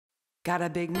Got a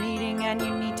big meeting and you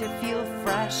need to feel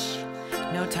fresh.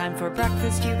 No time for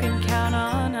breakfast, you can count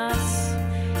on us.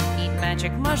 Eat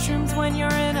magic mushrooms when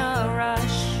you're in a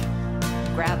rush.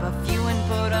 Grab a few and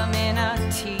put them in a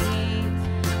tea.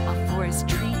 A forest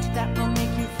treat that will make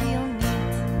you feel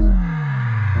neat.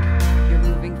 You're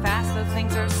moving fast, though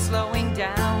things are slowing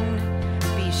down.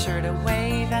 Be sure to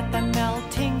wave at the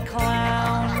melting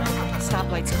clown.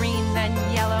 Stoplight's green, then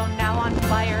yellow, now on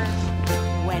fire.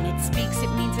 When it speaks, it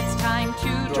means it's time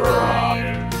to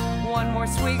drive. One more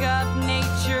swig of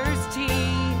nature's tea,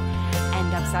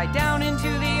 and upside down into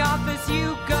the office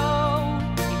you go.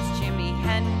 It's Jimi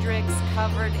Hendrix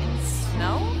covered in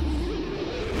snow?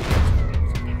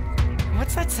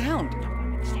 What's that sound?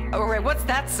 Oh, right, what's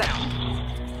that sound?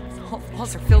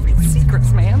 Walls are filled with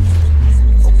secrets, man.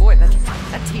 Oh boy,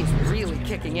 that tea is really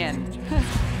kicking in.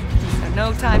 So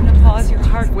no time to pause, your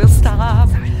heart will stop.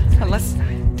 Unless,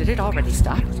 did it already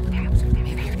stop?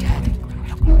 Maybe you're dead.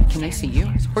 Can they see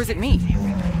you? Or is it me?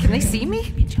 Can they see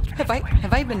me?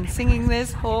 Have I been singing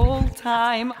this whole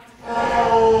time?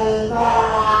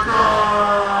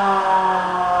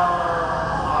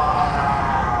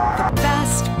 The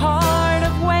best part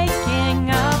of waking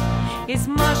up is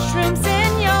mushrooms in